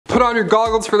Put on your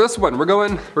goggles for this one. We're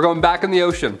going back in the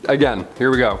ocean. Again,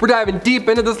 here we go. We're diving deep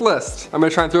into this list. I'm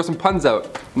gonna try and throw some puns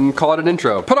out and call it an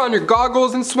intro. Put on your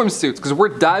goggles and swimsuits because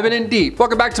we're diving in deep.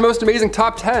 Welcome back to Most Amazing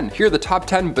Top 10. Here are the top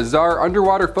 10 bizarre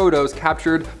underwater photos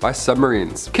captured by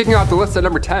submarines. Kicking off the list at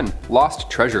number 10,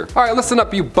 lost treasure. All right, listen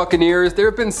up, you buccaneers. There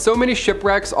have been so many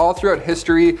shipwrecks all throughout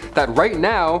history that right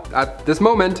now, at this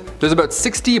moment, there's about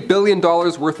 $60 billion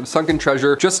worth of sunken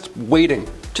treasure just waiting.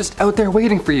 Just out there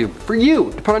waiting for you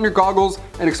to put on your goggles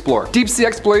and explore. Deep sea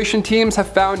exploration teams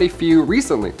have found a few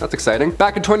recently. That's exciting.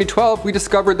 Back in 2012, we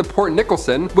discovered the Port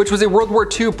Nicholson, which was a World War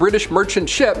II British merchant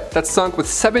ship that sunk with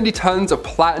 70 tons of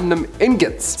platinum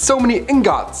ingots. So many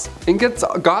ingots. Ingots,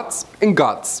 gots,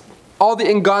 ingots. All the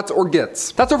ingots or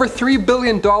gits. That's over $3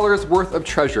 billion worth of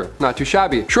treasure. Not too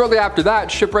shabby. Shortly after that,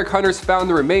 shipwreck hunters found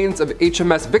the remains of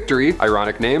HMS Victory,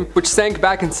 ironic name, which sank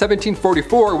back in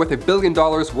 1744 with $1 billion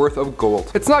worth of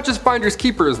gold. It's not just finders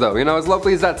keepers though, you know, as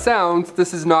lovely as that sounds,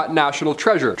 this is not national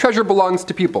treasure. Treasure belongs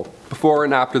to people, before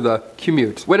and after the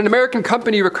commute. When an American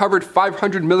company recovered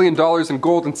 $500 million in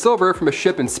gold and silver from a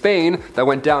ship in Spain that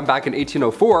went down back in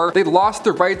 1804, they lost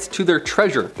the rights to their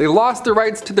treasure. They lost the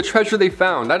rights to the treasure they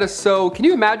found. That is so, can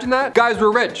you imagine that? Guys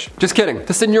were rich. Just kidding.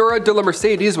 The Senora de la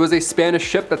Mercedes was a Spanish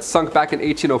ship that sunk back in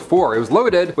 1804. It was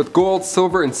loaded with gold,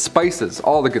 silver, and spices,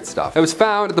 all the good stuff. It was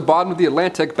found at the bottom of the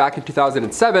Atlantic back in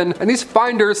 2007, and these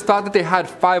finders thought that they had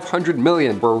 500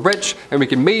 million. We're rich, and we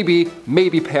can maybe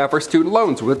pay off our student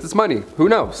loans with this money. Who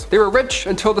knows? They were rich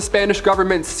until the Spanish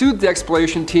government sued the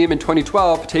exploration team in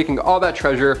 2012, taking all that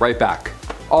treasure right back.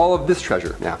 All of this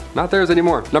treasure. Yeah, not theirs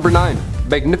anymore. Number 9,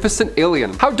 magnificent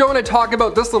alien. How don't I talk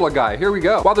about this little guy? Here we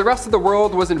go. While the rest of the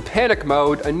world was in panic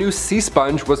mode, a new sea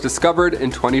sponge was discovered in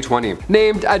 2020.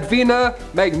 Named Advena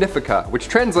magnifica, which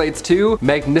translates to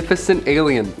magnificent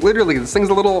alien. Literally, this thing's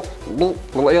a little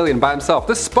alien by himself.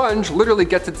 This sponge literally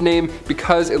gets its name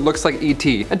because it looks like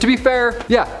E.T. And to be fair,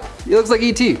 yeah, it looks like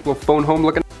E.T. Little phone home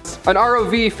looking. An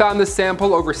ROV found this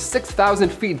sample over 6,000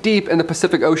 feet deep in the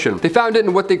Pacific Ocean. They found it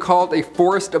in what they called a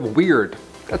forest of weird.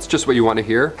 That's just what you want to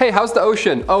hear. Hey, how's the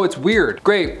ocean? Oh, it's weird.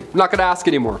 Great, I'm not gonna ask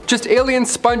anymore. Just alien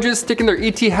sponges sticking their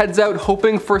ET heads out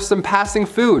hoping for some passing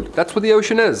food. That's what the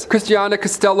ocean is. Christiana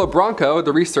Costello Branco,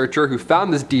 the researcher who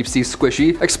found this deep sea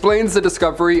squishy, explains the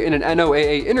discovery in an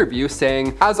NOAA interview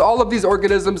saying, as all of these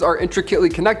organisms are intricately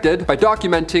connected, by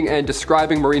documenting and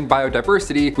describing marine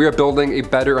biodiversity, we are building a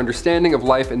better understanding of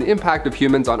life and the impact of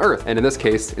humans on Earth, and in this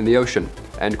case, in the ocean.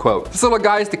 End quote. This little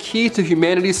guy is the key to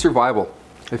humanity's survival.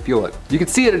 I feel it. You can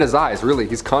see it in his eyes, really,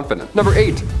 he's confident. Number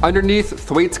 8, underneath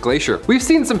Thwaites Glacier. We've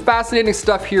seen some fascinating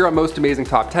stuff here on Most Amazing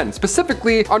Top 10,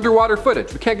 specifically underwater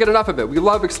footage. We can't get enough of it. We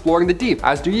love exploring the deep,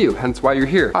 as do you, hence why you're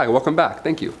here. Hi, welcome back,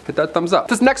 thank you. Hit that thumbs up.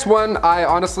 This next one, I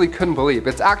honestly couldn't believe.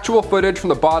 It's actual footage from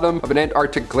the bottom of an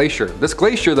Antarctic glacier. This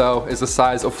glacier, though, is the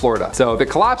size of Florida. So if it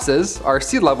collapses, our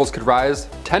sea levels could rise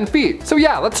 10 feet. So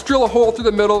yeah, let's drill a hole through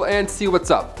the middle and see what's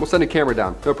up. We'll send a camera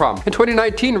down, no problem. In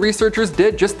 2019, researchers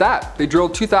did just that. They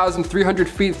drilled 2,300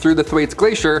 feet through the Thwaites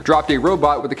Glacier, dropped a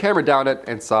robot with a camera down it,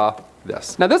 and saw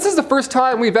this. Now this is the first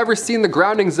time we've ever seen the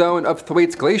grounding zone of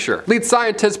Thwaites Glacier. Lead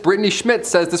scientist Brittany Schmidt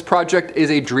says this project is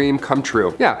a dream come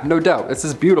true. Yeah, no doubt, this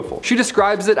is beautiful. She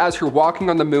describes it as her walking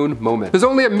on the moon moment. There's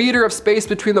only a meter of space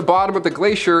between the bottom of the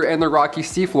glacier and the rocky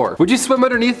seafloor. Would you swim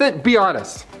underneath it? Be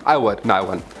honest. I would. No, I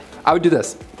wouldn't. I would do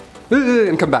this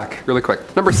and come back really quick.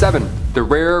 Number 7, the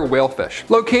rare whalefish.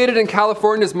 Located in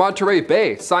California's Monterey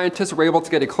Bay, scientists were able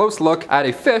to get a close look at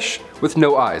a fish with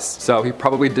no eyes. So he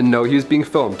probably didn't know he was being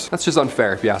filmed. That's just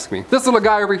unfair if you ask me. This little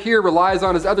guy over here relies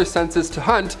on his other senses to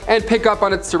hunt and pick up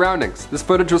on its surroundings. This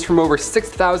footage was from over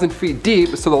 6,000 feet deep,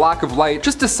 so the lack of light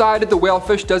just decided the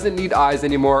whalefish doesn't need eyes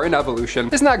anymore in evolution.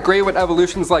 Isn't that great when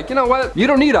evolution's like, you know what? You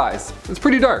don't need eyes. It's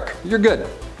pretty dark. You're good.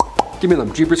 Give me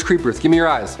them, Jeepers Creepers, give me your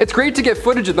eyes. It's great to get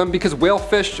footage of them because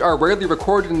whalefish are rarely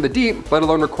recorded in the deep, let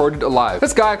alone recorded alive.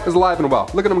 This guy is alive and well.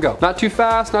 Look at him go. Not too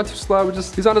fast, not too slow,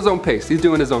 he's on his own pace. He's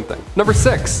doing his own thing. Number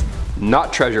 6,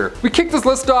 not treasure. We kicked this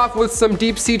list off with some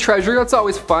deep sea treasure. That's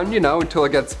always fun, you know, until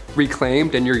it gets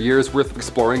reclaimed and your year's worth of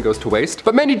exploring goes to waste.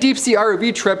 But many deep sea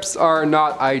ROV trips are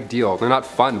not ideal. They're not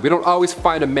fun. We don't always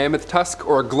find a mammoth tusk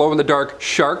or a glow-in-the-dark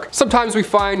shark. Sometimes we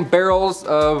find barrels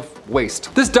of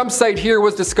waste. This dump site here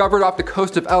was discovered off the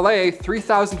coast of LA,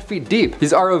 3,000 feet deep.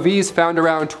 These ROVs found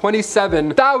around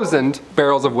 27,000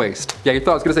 barrels of waste. Yeah, you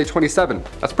thought I was gonna say 27.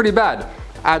 That's pretty bad.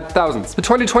 Add thousands. The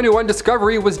 2021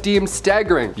 discovery was deemed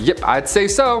staggering. Yep, I'd say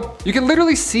so. You can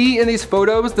literally see in these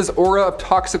photos this aura of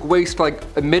toxic waste like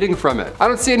emitting from it. I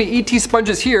don't see any ET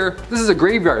sponges here. This is a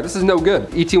graveyard. This is no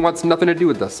good. ET wants nothing to do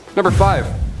with this. Number 5.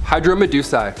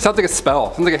 Hydromedusae. Sounds like a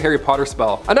spell. Sounds like a Harry Potter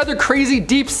spell. Another crazy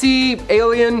deep sea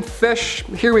alien fish.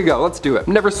 Here we go. Let's do it.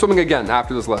 I'm never swimming again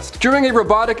after this list. During a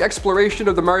robotic exploration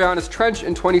of the Marianas Trench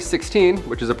in 2016,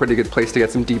 which is a pretty good place to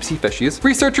get some deep sea fishies,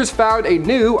 researchers found a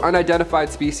new unidentified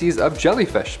species of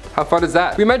jellyfish. How fun is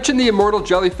that? We mentioned the immortal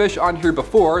jellyfish on here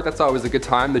before. That's always a good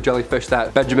time. The jellyfish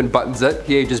that Benjamin Buttons it.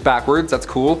 He ages backwards. That's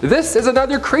cool. This is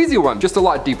another crazy one, just a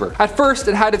lot deeper. At first,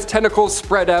 it had its tentacles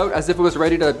spread out as if it was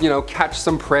ready to, you know, catch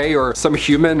some prey or some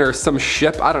human or some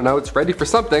ship. I don't know. It's ready for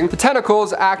something. The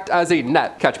tentacles act as a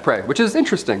net, catch prey, which is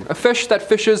interesting. A fish that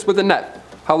fishes with a net.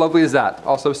 How lovely is that?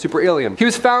 Also super alien. He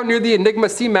was found near the Enigma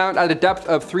seamount at a depth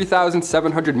of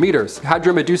 3,700 meters.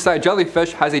 Hydromedusae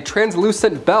jellyfish has a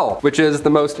translucent bell, which is the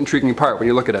most intriguing part when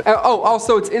you look at it. Oh,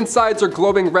 also its insides are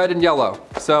glowing red and yellow.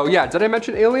 So yeah, did I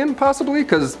mention alien possibly?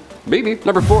 Because maybe.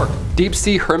 Number 4, deep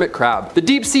sea hermit crab. The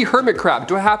deep sea hermit crab,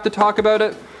 do I have to talk about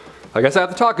it? I guess I have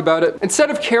to talk about it. Instead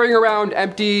of carrying around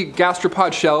empty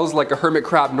gastropod shells like a hermit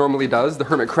crab normally does, the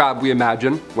hermit crab we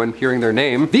imagine when hearing their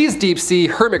name, these deep sea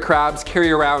hermit crabs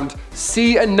carry around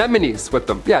sea anemones with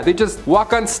them. Yeah, they just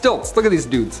walk on stilts. Look at these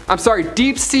dudes. I'm sorry,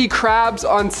 deep sea crabs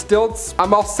on stilts.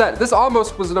 I'm all set. This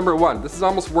almost was number 1. This is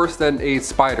almost worse than a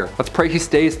spider. Let's pray he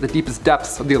stays at the deepest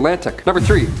depths of the Atlantic. Number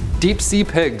 3, deep sea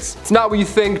pigs. It's not what you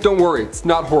think, don't worry, it's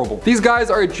not horrible. These guys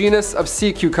are a genus of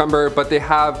sea cucumber, but they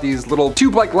have these little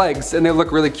tube-like legs and they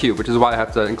look really cute, which is why I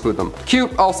have to include them.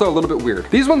 Cute, also a little bit weird.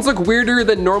 These ones look weirder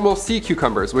than normal sea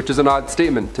cucumbers, which is an odd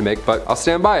statement to make, but I'll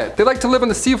stand by it. They like to live on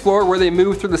the seafloor where they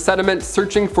move through the sediment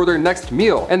searching for their next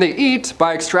meal, and they eat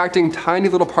by extracting tiny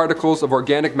little particles of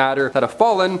organic matter that have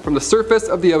fallen from the surface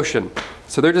of the ocean.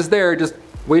 So they're just there, just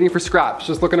waiting for scraps,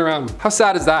 just looking around. How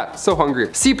sad is that? So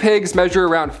hungry. Sea pigs measure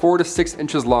around 4 to 6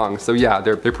 inches long, so yeah,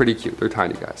 they're pretty cute. They're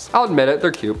tiny guys. I'll admit it,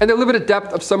 they're cute. And they live at a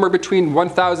depth of somewhere between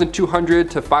 1,200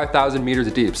 to 5,000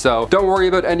 meters deep, so don't worry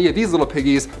about any of these little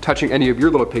piggies touching any of your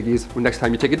little piggies when next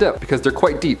time you take a dip, because they're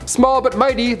quite deep. Small but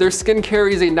mighty, their skin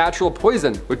carries a natural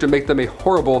poison, which would make them a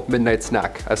horrible midnight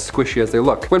snack, as squishy as they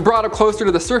look. When brought up closer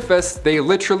to the surface, they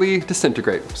literally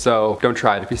disintegrate, so don't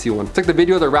try it if you see one. It's like the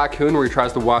video of the raccoon where he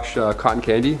tries to wash cotton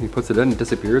candy. He puts it in and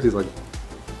disappears. He's like...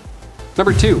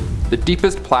 Number 2, the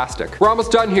deepest plastic. We're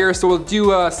almost done here, so we'll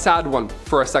do a sad one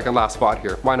for our second last spot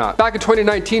here. Why not? Back in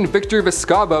 2019, Victor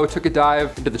Vescovo took a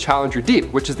dive into the Challenger Deep,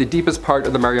 which is the deepest part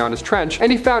of the Marianas Trench,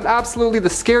 and he found absolutely the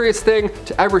scariest thing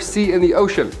to ever see in the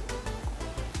ocean.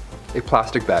 A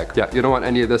plastic bag. Yeah, you don't want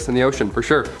any of this in the ocean, for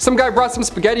sure. Some guy brought some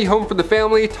spaghetti home for the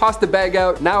family, tossed the bag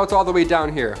out, now it's all the way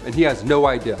down here, and he has no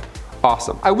idea.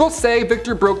 Awesome. I will say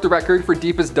Victor broke the record for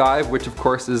deepest dive, which of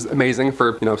course is amazing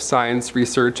for, you know, science,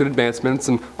 research, and advancements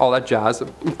and all that jazz,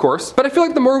 of course. But I feel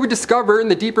like the more we discover and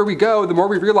the deeper we go, the more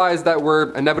we realize that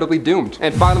we're inevitably doomed.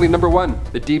 And finally, number 1,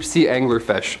 the deep sea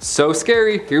anglerfish. So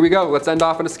scary. Here we go. Let's end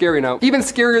off on a scary note. Even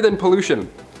scarier than pollution.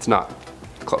 It's not.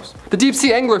 Close. The deep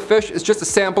sea anglerfish is just a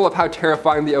sample of how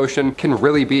terrifying the ocean can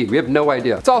really be. We have no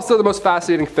idea. It's also the most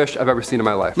fascinating fish I've ever seen in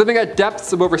my life. Living at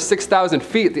depths of over 6,000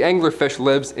 feet, the anglerfish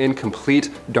lives in complete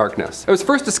darkness. It was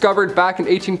first discovered back in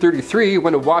 1833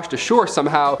 when it washed ashore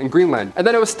somehow in Greenland, and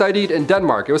then it was studied in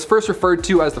Denmark. It was first referred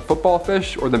to as the football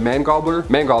fish or the mangobbler.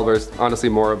 Mangobbler is honestly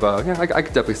more of a, yeah, I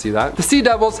could definitely see that. The sea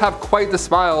devils have quite the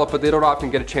smile, but they don't often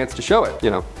get a chance to show it,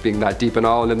 you know, being that deep and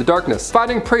all and in the darkness.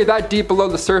 Finding prey that deep below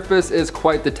the surface is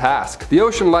quite the task. The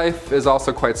ocean life is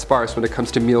also quite sparse when it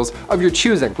comes to meals of your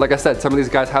choosing. Like I said, some of these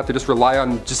guys have to just rely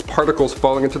on just particles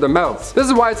falling into their mouths. This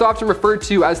is why it's often referred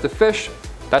to as the fish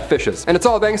that fishes. And it's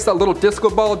all thanks to that little disco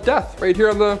ball of death right here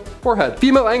on the forehead.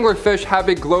 Female anglerfish have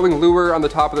a glowing lure on the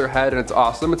top of their head, and it's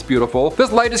awesome, it's beautiful.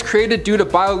 This light is created due to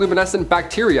bioluminescent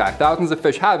bacteria. Thousands of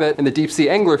fish have it, and the deep sea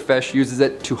anglerfish uses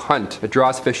it to hunt. It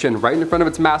draws fish in right in front of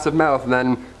its massive mouth, and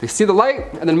then they see the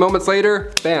light, and then moments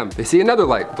later, bam, they see another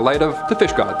light, the light of the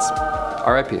fish gods.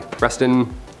 R.I.P. Rest in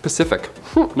Pacific.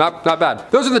 Not bad.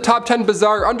 Those are the top 10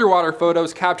 bizarre underwater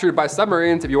photos captured by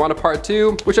submarines. If you want a part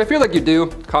 2, which I feel like you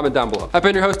do, comment down below. I've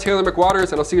been your host, Taylor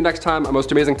McWaters, and I'll see you next time on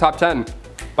Most Amazing Top 10.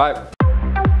 Bye.